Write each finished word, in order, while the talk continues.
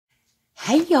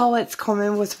Hey y'all, it's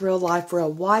Carmen with Real Life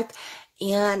Real Wife,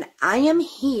 and I am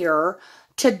here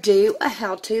to do a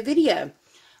how-to video.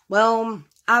 Well,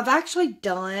 I've actually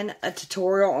done a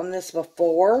tutorial on this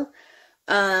before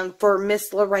for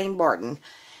Miss Lorraine Barton.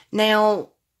 Now,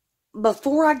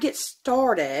 before I get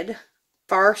started,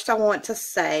 first I want to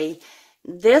say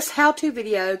this how-to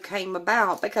video came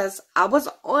about because I was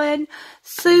on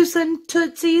Susan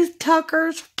Tootsie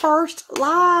Tucker's first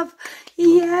live.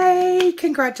 Yay!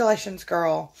 Congratulations,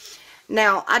 girl.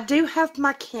 Now, I do have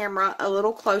my camera a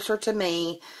little closer to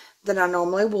me than I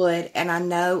normally would, and I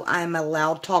know I'm a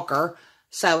loud talker,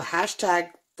 so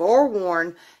hashtag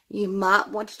forewarn, you might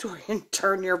want to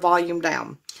turn your volume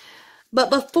down. But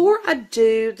before I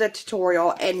do the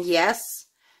tutorial, and yes,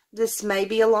 this may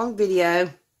be a long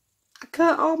video, I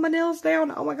cut all my nails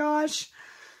down. Oh my gosh.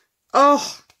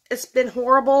 Oh, it's been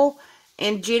horrible.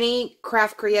 And Jenny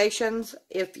Craft Creations,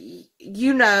 if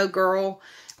you know, girl,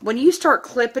 when you start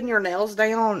clipping your nails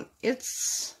down,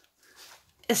 it's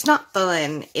not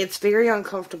fun. It's very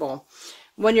uncomfortable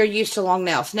when you're used to long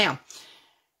nails. Now,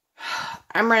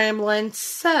 I'm rambling.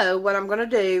 So what I'm going to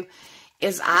do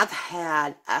is I've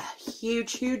had a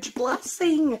huge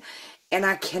blessing. And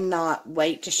I cannot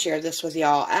wait to share this with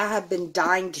y'all. I have been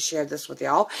dying to share this with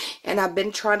y'all. And I've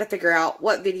been trying to figure out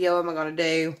what video am I going to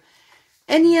do.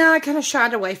 And yeah, I kind of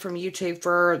shied away from YouTube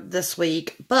for this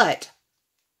week. But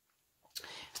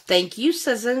thank you,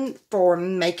 Susan, for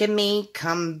making me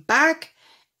come back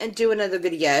and do another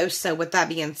video. So with that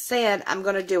being said, I'm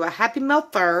going to do a Happy Mail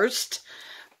first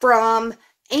from,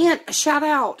 and shout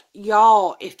out,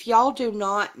 y'all, if y'all do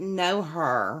not know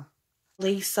her,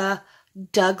 Lisa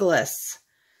Douglas.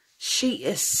 She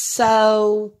is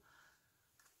so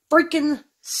freaking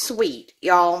sweet,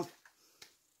 y'all.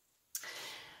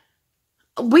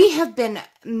 We have been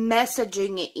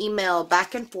messaging email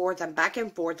back and forth and back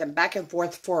and forth and back and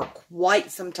forth for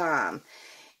quite some time.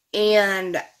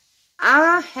 And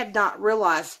I had not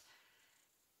realized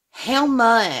how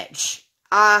much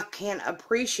I can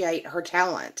appreciate her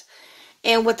talent.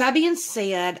 And with that being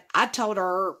said, I told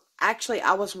her, actually,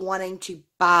 I was wanting to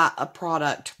buy a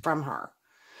product from her.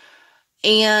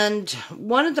 And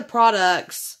one of the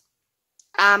products,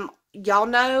 y'all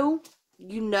know,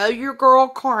 you know your girl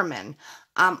Carmen.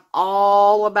 I'm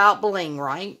all about bling,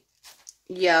 right?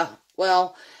 Yeah,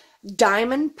 well,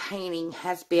 diamond painting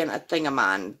has been a thing of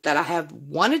mine that I have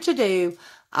wanted to do.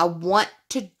 I want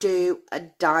to do a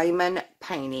diamond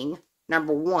painting,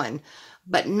 number one.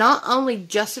 But not only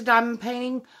just a diamond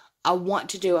painting, I want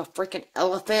to do a freaking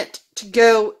elephant to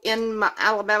go in my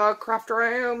Alabama craft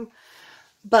room.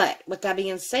 But with that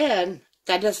being said,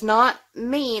 that does not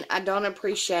mean I don't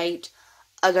appreciate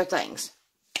other things.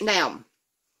 Now,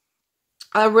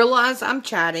 I realize I'm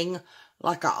chatting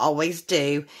like I always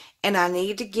do, and I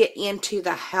need to get into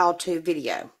the how-to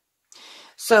video.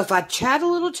 So if I chat a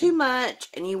little too much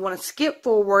and you want to skip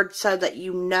forward so that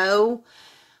you know,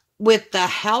 with the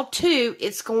how-to,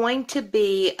 it's going to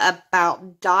be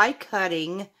about die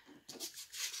cutting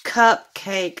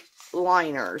cupcake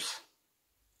liners.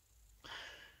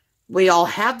 We all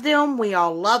have them. We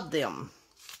all love them.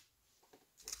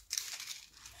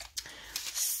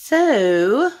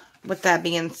 So, with that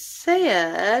being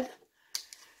said,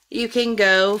 you can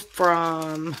go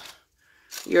from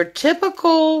your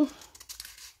typical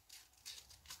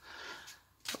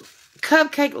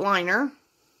cupcake liner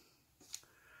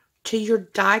to your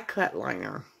die cut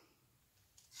liner.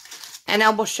 And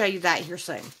I will show you that here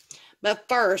soon. But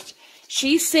first,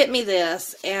 she sent me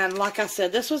this, and like I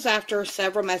said, this was after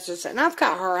several messages, and I've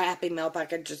got her Happy Mail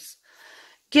packages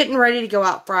getting ready to go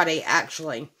out Friday,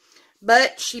 actually.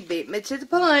 But she beat me to the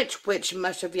punch, which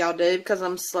most of y'all do because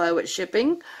I'm slow at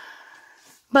shipping.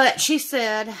 But she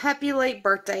said, happy late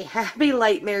birthday, happy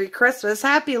late Merry Christmas,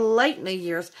 happy late New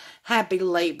Year's, happy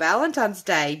late Valentine's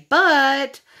Day,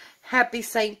 but happy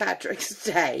St. Patrick's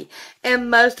Day.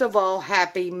 And most of all,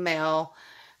 happy mail.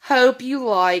 Hope you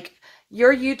like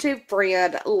your YouTube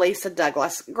friend, Lisa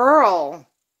Douglas. Girl,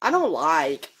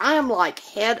 I am like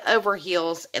head over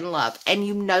heels in love. And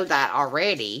you know that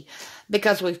already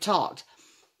because we've talked.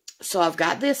 So I've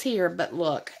got this here, but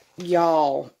look,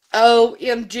 y'all.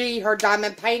 OMG, her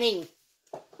diamond painting.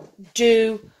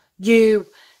 Do you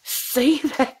see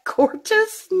that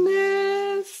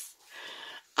gorgeousness?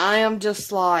 I am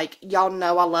just like, y'all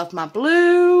know I love my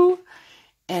blue.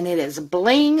 And it is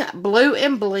bling, blue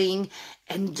and bling.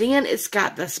 And then it's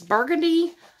got this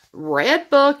burgundy red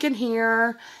book in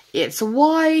here. It's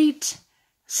white.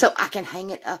 So I can hang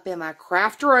it up in my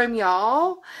craft room,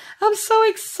 y'all. I'm so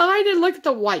excited. Look at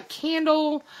the white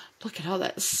candle. Look at all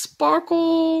that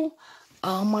sparkle.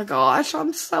 Oh my gosh,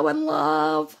 I'm so in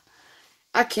love.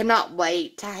 I cannot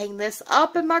wait to hang this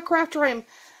up in my craft room.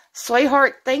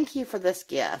 Sweetheart, thank you for this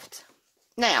gift.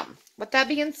 Now, with that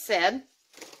being said,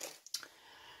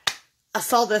 I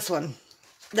saw this one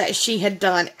that she had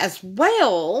done as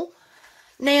well.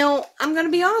 Now, I'm going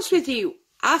to be honest with you.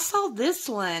 I saw this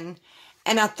one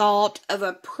and I thought of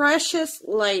a precious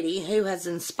lady who has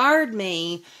inspired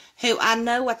me, who I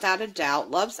know without a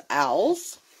doubt loves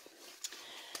owls.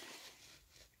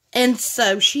 And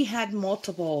so she had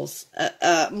multiples,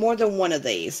 more than one of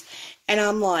these. And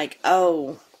I'm like,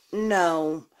 oh,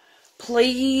 no.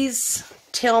 Please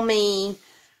tell me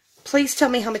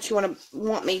how much you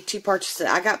want me to purchase it.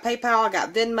 I got PayPal, I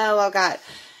got Venmo, I got,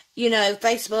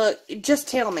 Facebook. Just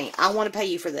tell me. I want to pay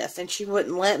you for this. And she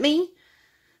wouldn't let me.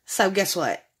 So guess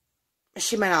what?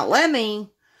 She may not let me,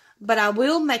 but I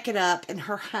will make it up in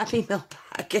her Happy Meal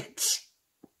package.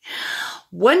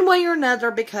 One way or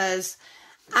another, because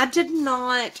I did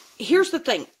not. Here's the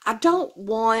thing. I don't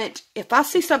want, if I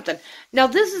see something. Now,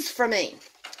 this is for me.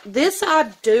 This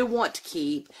I do want to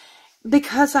keep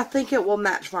because I think it will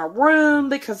match my room,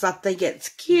 because I think it's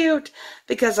cute,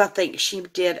 because I think she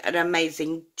did an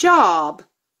amazing job.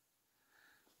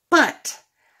 But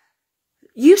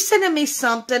you sending me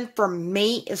something for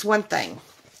me is one thing.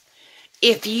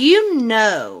 If you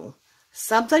know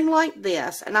something like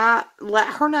this, and I let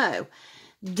her know,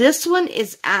 this one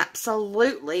is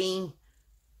absolutely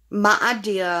my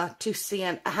idea to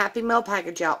send a Happy Meal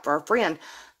package out for a friend.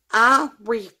 I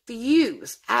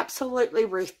refuse, absolutely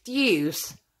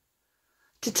refuse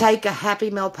to take a Happy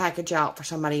Meal package out for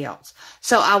somebody else.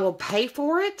 So I will pay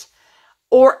for it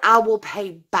or I will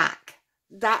pay back.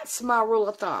 That's my rule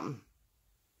of thumb.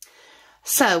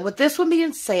 So with this one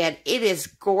being said, it is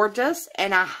gorgeous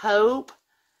and I hope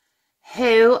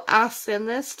who I send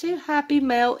this to Happy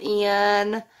Meal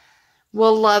in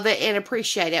will love it and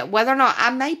appreciate it. Whether or not I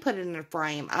may put it in a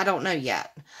frame, I don't know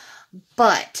yet.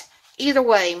 But either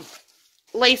way,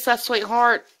 Lisa,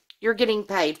 sweetheart, you're getting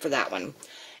paid for that one.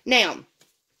 Now,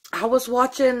 I was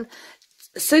watching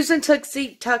Susan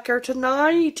Tucker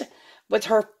tonight with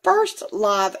her first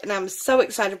live, and I'm so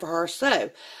excited for her. So,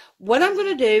 what I'm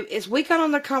going to do is we got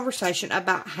on the conversation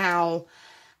about how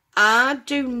I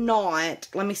do not,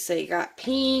 let me see, got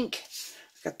pink,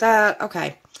 got that,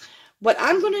 okay. What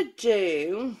I'm going to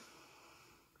do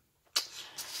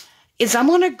is I'm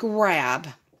going to grab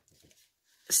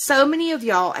so many of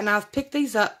y'all, and I've picked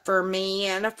these up for me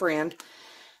and a friend.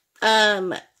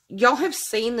 Y'all have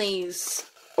seen these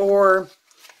or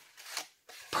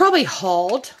probably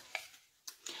hauled.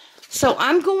 So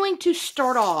I'm going to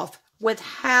start off with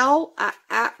how I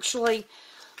actually,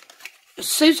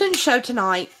 Susan showed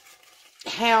tonight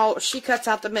how she cuts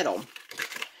out the middle.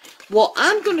 Well,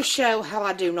 I'm going to show how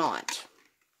I do not.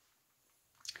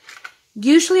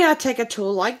 Usually I take a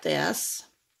tool like this,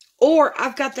 or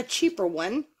I've got the cheaper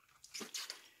one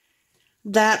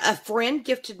that a friend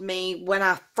gifted me when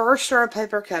I first started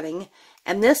paper cutting.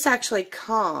 And this actually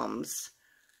comes,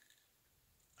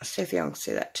 let's see if y'all can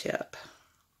see that tip.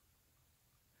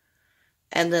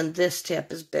 And then this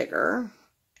tip is bigger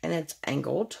and it's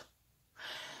angled.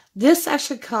 This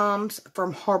actually comes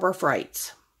from Harbor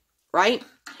Freights, right?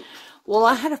 Well,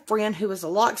 I had a friend who was a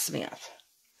locksmith.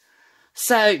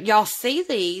 So y'all see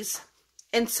these.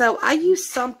 And so I use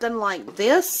something like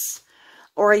this,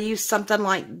 or I use something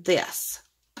like this.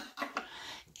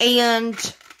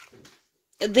 And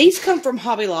these come from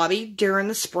Hobby Lobby during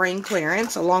the spring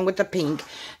clearance, along with the pink.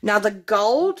 Now the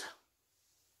gold,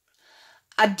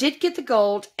 I did get the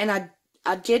gold, and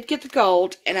I did get the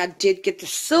gold, and I did get the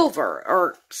silver,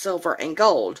 or silver and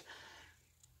gold.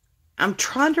 I'm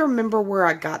trying to remember where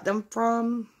I got them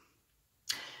from.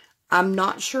 I'm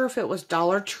not sure if it was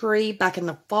Dollar Tree back in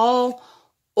the fall,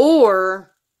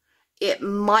 or it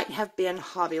might have been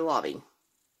Hobby Lobby.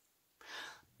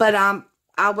 But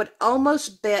I would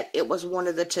almost bet it was one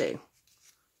of the two.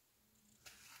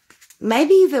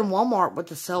 Maybe even Walmart with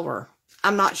the silver.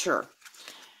 I'm not sure.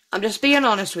 I'm just being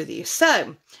honest with you.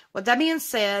 So, with that being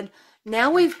said, now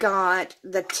we've got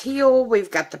the teal,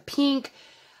 we've got the pink.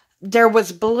 There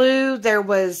was blue, there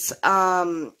was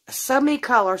so many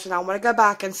colors, and I want to go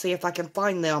back and see if I can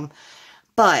find them.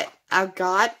 But I've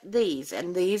got these,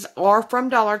 and these are from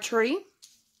Dollar Tree.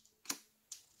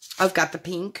 I've got the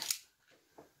pink,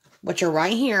 which are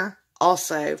right here,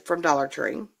 also from Dollar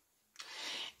Tree.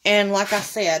 And like I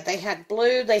said, they had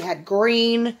blue, they had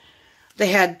green, they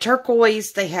had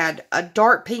turquoise, they had a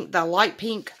dark pink, the light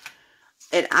pink.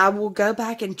 And I will go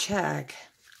back and check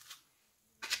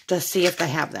to see if they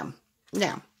have them.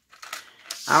 Now,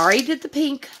 I already did the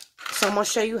pink, so I'm going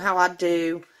to show you how I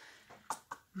do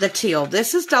the teal.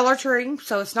 This is Dollar Tree,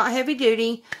 so it's not heavy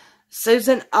duty.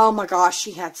 Susan, oh my gosh,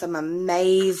 she had some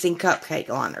amazing cupcake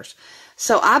liners.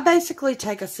 So I basically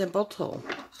take a simple tool,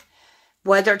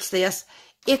 whether it's this.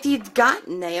 If you've got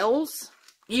nails,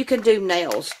 you can do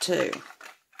nails too,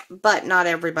 but not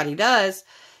everybody does.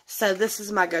 So this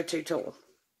is my go-to tool.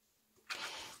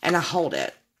 And I hold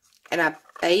it, and I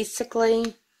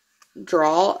basically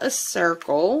draw a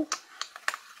circle,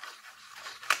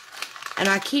 and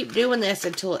I keep doing this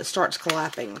until it starts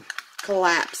collapsing.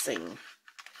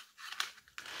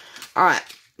 Alright,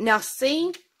 now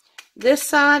see, this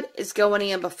side is going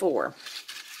in before.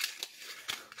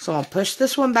 So I'll push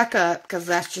this one back up, because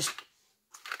that's just,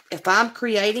 if I'm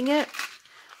creating it,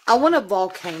 I want a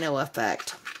volcano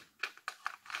effect.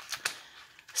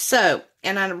 So,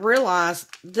 and I realize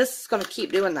this is going to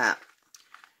keep doing that.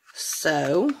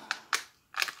 So,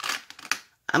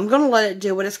 I'm going to let it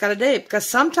do what it's got to do. Because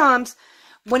sometimes,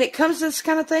 when it comes to this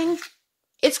kind of thing,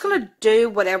 it's going to do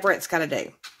whatever it's got to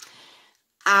do.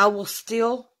 I will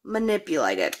still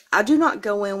manipulate it. I do not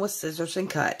go in with scissors and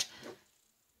cut.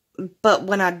 But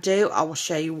when I do, I will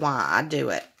show you why I do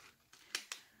it.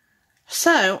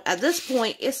 So, at this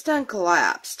point, it's done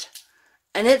collapsed.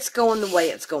 And it's going the way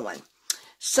it's going.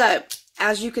 So,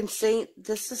 as you can see,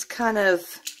 this is kind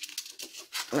of,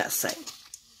 let's see.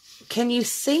 Can you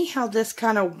see how this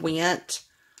kind of went?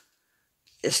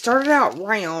 It started out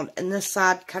round, and this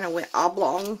side kind of went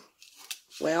oblong.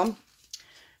 Well,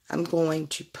 I'm going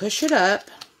to push it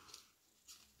up.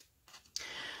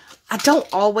 I don't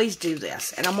always do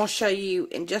this, and I'm going to show you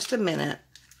in just a minute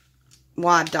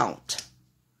why I don't.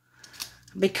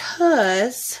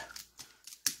 Because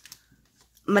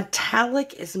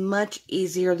metallic is much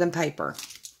easier than paper.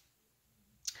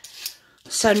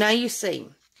 So now you see,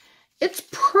 it's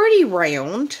pretty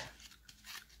round.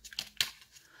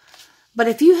 But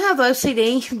if you have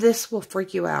OCD, this will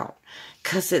freak you out.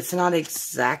 Because it's not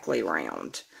exactly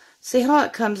round. See how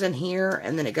it comes in here,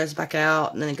 and then it goes back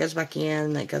out, and then it goes back in,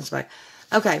 and then it goes back.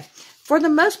 Okay, for the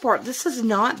most part, this is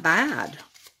not bad.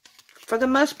 For the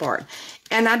most part.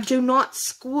 And I do not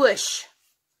squish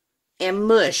and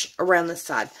mush around the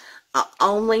side. I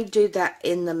only do that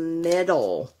in the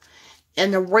middle.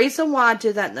 And the reason why I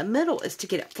do that in the middle is to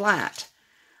get it flat.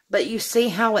 But you see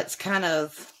how it's kind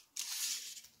of,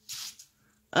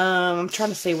 I'm trying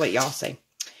to see what y'all see.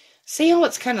 See how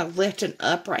it's kind of lifting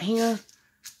up right here?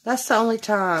 That's the only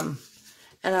time.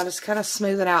 And I just kind of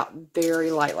smooth it out very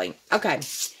lightly. Okay,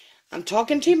 I'm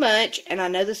talking too much, and I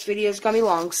know this video is going to be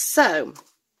long. So,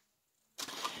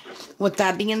 with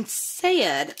that being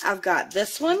said, I've got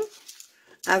this one.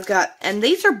 And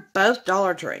these are both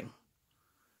Dollar Tree.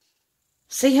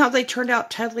 See how they turned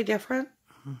out totally different?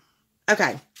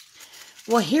 Okay.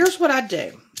 Well, here's what I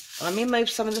do. Let me move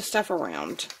some of the stuff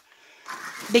around.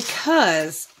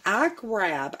 Because I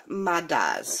grab my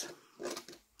dies.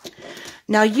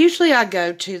 Now, usually I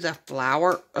go to the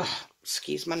flower.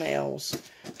 Excuse my nails.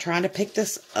 Trying to pick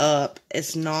this up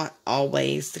is not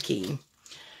always the key.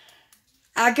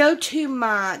 I go to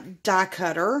my die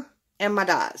cutter and my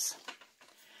dies.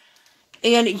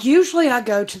 And usually I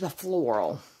go to the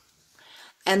floral.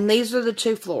 And these are the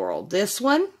two floral. This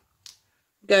one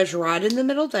goes right in the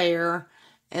middle there.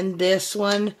 And this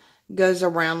one goes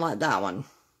around like that one.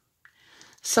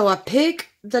 So I pick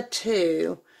the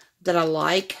two that I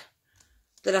like.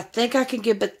 That I think I can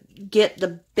get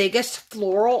the biggest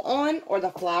floral on. Or the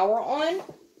flower on.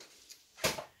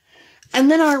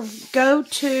 And then I go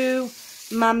to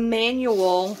my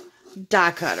manual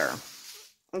die cutter.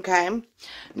 Okay.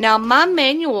 Now my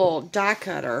manual die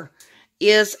cutter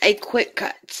is a quick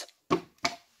cut.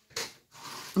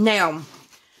 Now,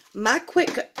 my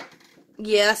quick cut.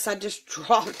 Yes, I just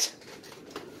dropped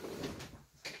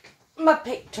my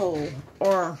pick tool.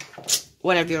 Or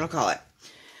whatever you want to call it.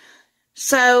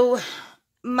 So,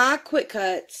 my quick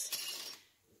cuts,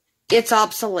 it's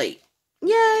obsolete.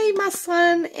 Yay, my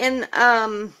son and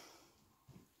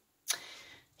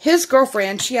his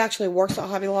girlfriend, she actually works at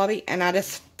Hobby Lobby, and I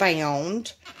just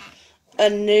found a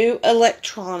new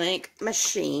electronic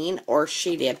machine, or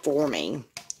she did for me.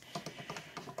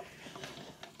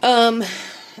 And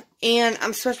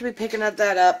I'm supposed to be picking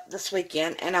that up this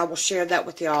weekend, and I will share that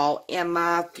with y'all in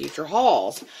my future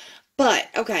hauls. But,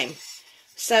 okay,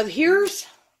 so here's,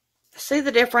 see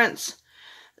the difference?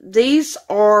 These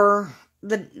are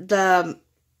the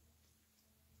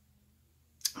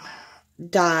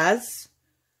dies.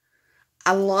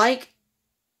 I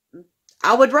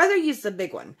would rather use the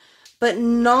big one, but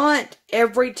not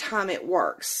every time it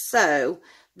works. So,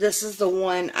 this is the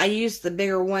one, I use the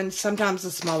bigger one. Sometimes the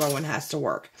smaller one has to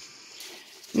work.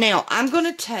 Now, I'm going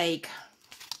to take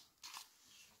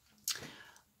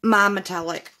my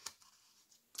metallic.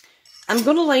 I'm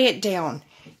going to lay it down.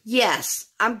 Yes,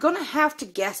 I'm going to have to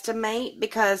guesstimate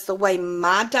because the way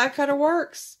my die cutter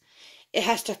works, it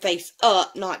has to face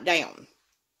up, not down.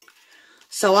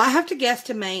 So I have to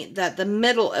guesstimate that the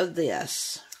middle of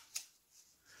this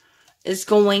is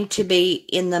going to be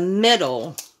in the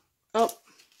middle. Oh,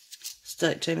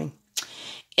 stuck to me.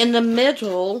 In the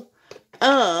middle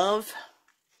of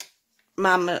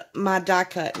my die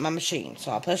cut, my machine.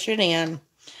 So I push it in.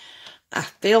 I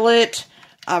feel it.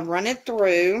 I run it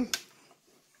through.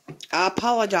 I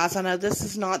apologize. I know this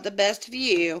is not the best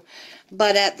view,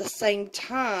 but at the same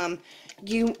time,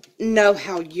 you know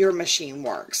how your machine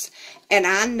works. And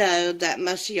I know that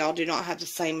most of y'all do not have the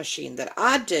same machine that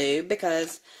I do,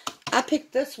 because I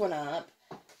picked this one up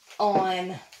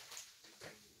on,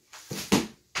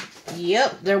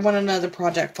 yep, there went another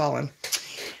project falling.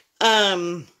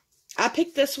 I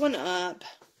picked this one up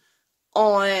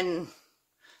on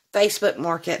Facebook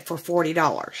Market for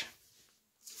 $40.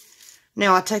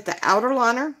 Now, I take the outer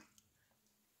liner.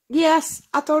 Yes,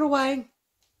 I throw it away.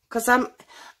 Because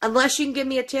unless you can give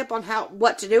me a tip on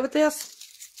what to do with this.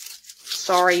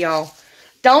 Sorry, y'all.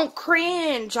 Don't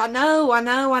cringe. I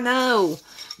know.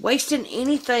 Wasting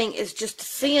anything is just a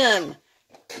sin.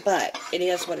 But it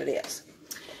is what it is.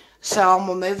 So, I'm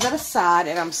going to move that aside.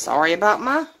 And I'm sorry about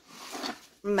my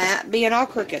mat being all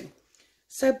crooked.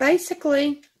 So,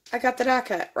 basically, I got the die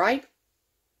cut, right?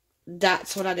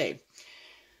 That's what I do.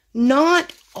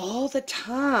 Not all the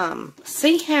time.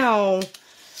 See how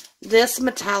this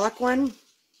metallic one,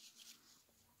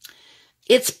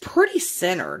 it's pretty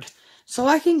centered. So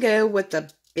I can go with the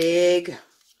big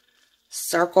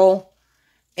circle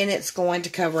and it's going to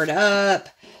cover it up.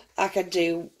 I could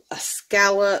do a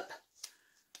scallop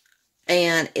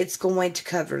and it's going to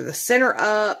cover the center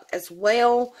up as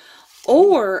well.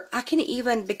 Or I can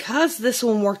even, because this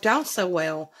one worked out so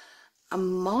well, I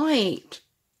might...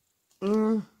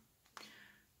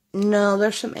 No,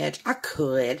 there's some edge. I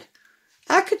could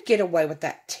get away with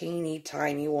that teeny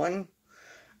tiny one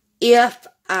if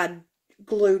I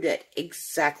glued it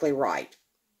exactly right.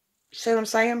 See what I'm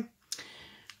saying?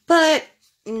 But,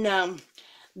 no.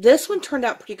 This one turned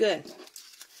out pretty good.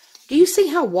 Do you see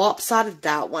how lopsided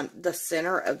that one, the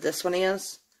center of this one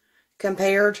is,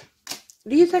 compared?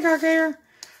 Do you think I care?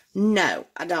 No,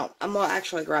 I don't. I'm going to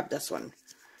actually grab this one.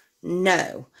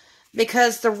 No.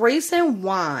 Because the reason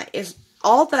why is,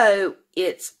 although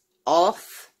it's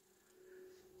off,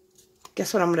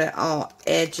 guess what I'm going to do? I'll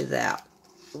edge that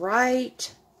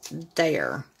right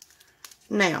there.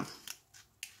 Now,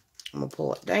 I'm going to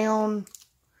pull it down,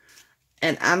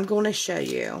 and I'm going to show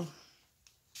you.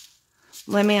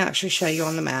 Let me actually show you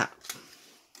on the map.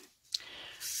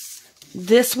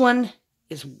 This one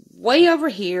is way over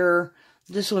here.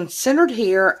 This one's centered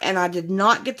here, and I did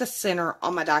not get the center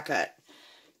on my die cut.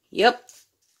 Yep.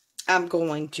 I'm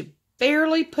going to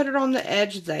barely put it on the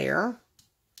edge there.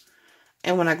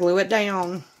 And when I glue it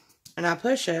down and I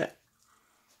push it,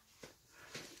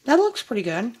 that looks pretty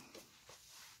good.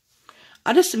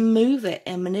 I just move it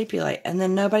and manipulate, and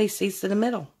then nobody sees in the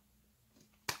middle.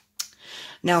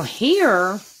 Now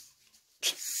here,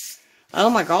 oh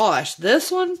my gosh,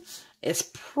 this one is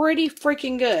pretty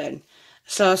freaking good.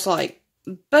 So it's like,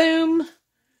 boom,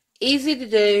 easy to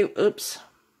do. Oops,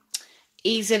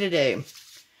 easy to do.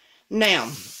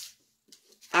 Now,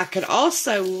 I could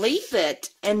also leave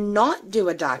it and not do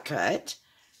a die cut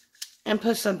and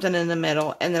put something in the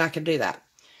middle, and then I could do that,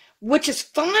 which is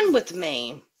fine with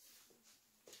me.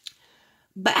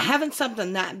 But having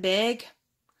something that big,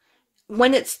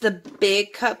 when it's the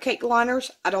big cupcake liners,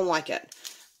 I don't like it.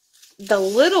 The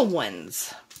little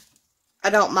ones, I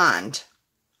don't mind.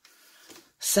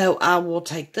 So I will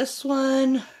take this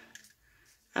one,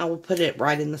 I will put it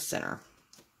right in the center.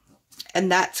 And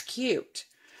that's cute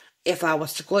if I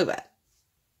was to glue it.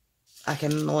 I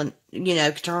can, you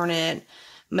know, turn it,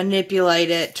 manipulate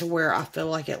it to where I feel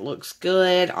like it looks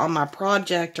good on my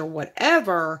project or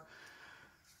whatever.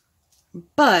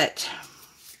 But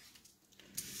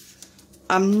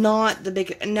I'm not the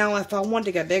big... Now, if I wanted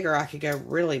to go bigger, I could go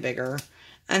really bigger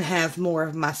and have more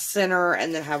of my center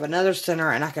and then have another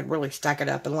center, and I could really stack it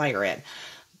up and layer it.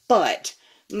 But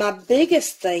my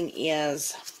biggest thing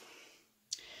is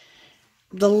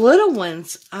the little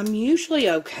ones I'm usually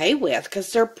okay with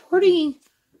because they're pretty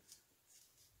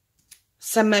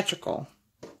symmetrical.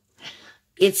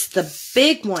 It's the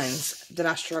big ones that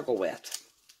I struggle with.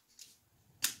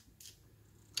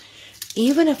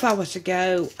 Even if I was to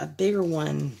go a bigger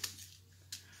one,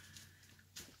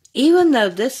 even though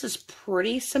this is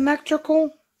pretty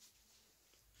symmetrical,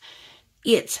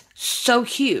 it's so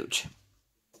huge,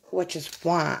 which is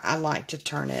why I like to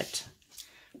turn it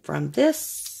from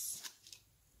this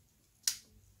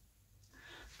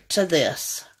to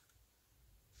this.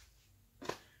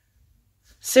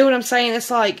 See what I'm saying?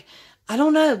 It's like, I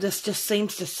don't know, this just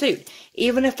seems to suit.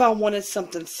 Even if I wanted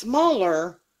something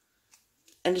smaller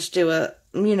and just do a,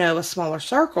 you know, a smaller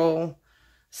circle,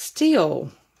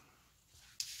 still.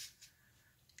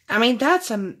 I mean,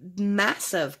 that's a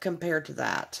massive compared to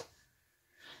that.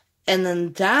 And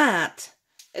then that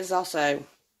is also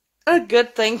a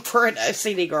good thing for an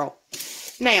OCD girl.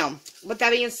 Now, with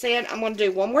that being said, I'm going to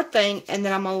do one more thing, and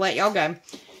then I'm going to let y'all go.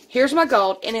 Here's my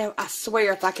gold, and I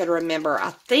swear if I could remember,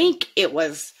 I think it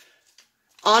was,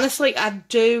 honestly, I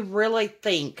do really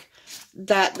think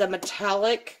that the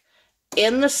metallic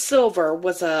in the silver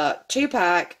was a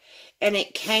 2-pack, and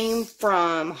it came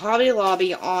from Hobby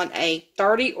Lobby on a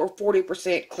 30 or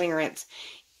 40% clearance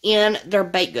in their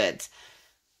baked goods.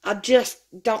 I just,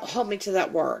 don't hold me to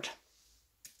that word.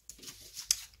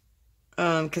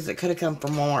 Because it could have come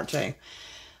from Walmart too.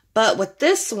 But with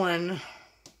this one,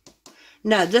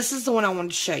 no, this is the one I wanted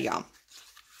to show y'all.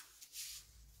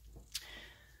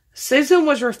 Susan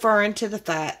was referring to the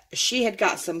fact she had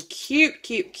got some cute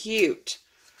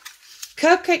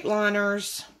cupcake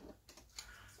liners.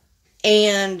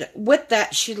 And with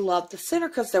that, she loved the center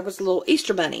because there was a little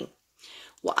Easter bunny.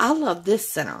 Well, I love this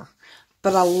center.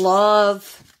 But I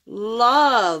love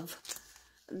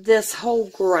this whole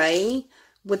gray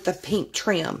with the pink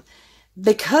trim.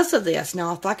 Because of this.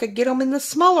 Now, if I could get them in the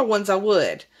smaller ones, I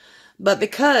would. But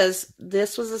because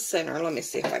this was a center, let me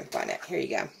see if I can find it. Here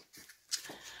you go.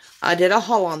 I did a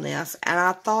haul on this, and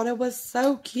I thought it was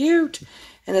so cute.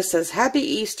 And it says, Happy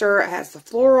Easter. It has the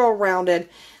floral rounded.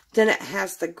 Then it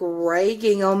has the gray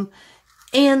gingham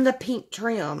and the pink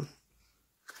trim.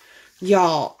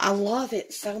 Y'all, I love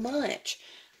it so much.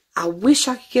 I wish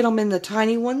I could get them in the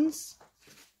tiny ones.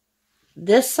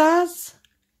 This size.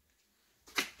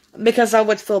 Because I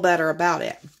would feel better about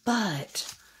it.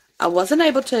 But I wasn't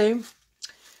able to.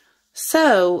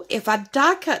 So, if I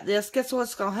die cut this, guess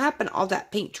what's going to happen? All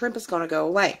that pink trim is going to go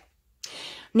away.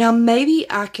 Now, maybe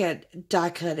I could die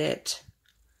cut it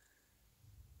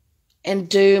and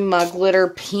do my glitter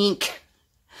pink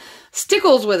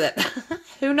stickles with it.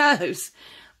 Who knows?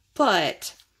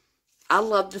 But I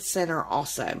love the center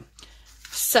also.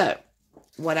 So,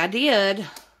 what I did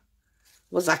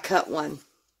was I cut one.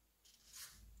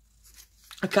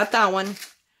 I cut that one.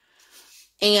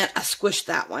 And I squished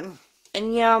that one.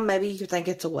 And yeah, maybe you think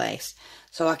it's a waste.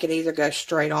 So I could either go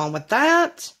straight on with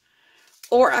that.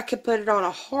 Or I could put it on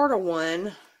a harder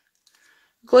one.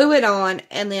 Glue it on.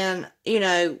 And then, you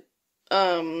know,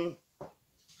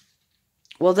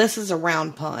 well, this is a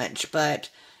round punch. But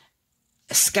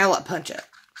scallop punch it.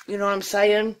 You know what I'm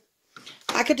saying?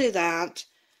 I could do that.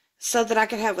 So that I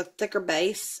could have a thicker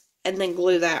base. And then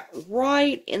glue that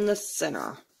right in the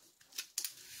center.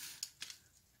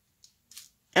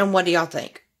 And what do y'all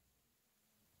think?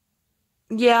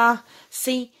 Yeah,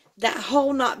 see, that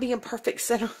whole not being perfect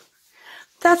center,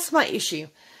 that's my issue.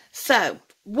 So,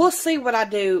 we'll see what I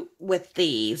do with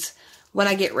these when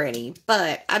I get ready.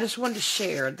 But I just wanted to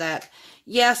share that,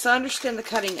 yes, I understand the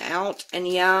cutting out. And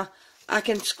yeah, I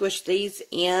can squish these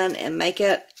in and make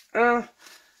it, I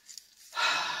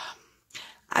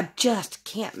just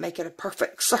can't make it a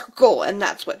perfect circle. And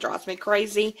that's what drives me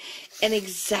crazy. And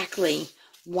exactly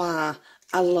why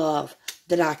I love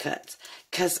the die cuts.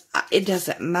 Because it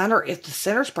doesn't matter if the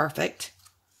center's perfect.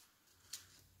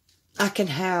 I can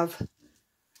have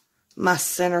my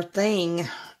center thing.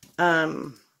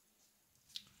 And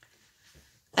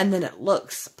then it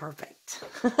looks perfect.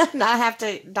 And I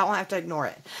don't have to ignore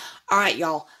it. Alright,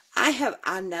 y'all.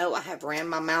 I know I have ran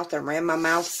my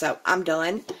mouth, so I'm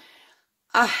done.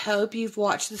 I hope you've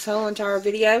watched this whole entire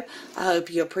video. I hope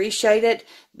you appreciate it.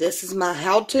 This is my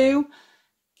how-to.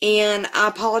 And I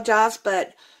apologize,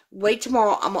 but wait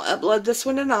tomorrow. I'm going to upload this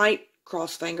one tonight.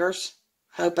 Cross fingers.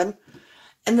 Hoping.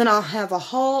 And then I'll have a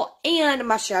haul and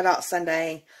my shout out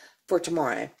Sunday for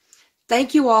tomorrow.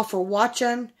 Thank you all for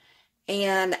watching.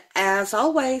 And as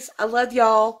always, I love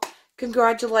y'all.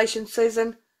 Congratulations,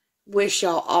 Susan. Wish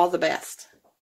y'all all the best.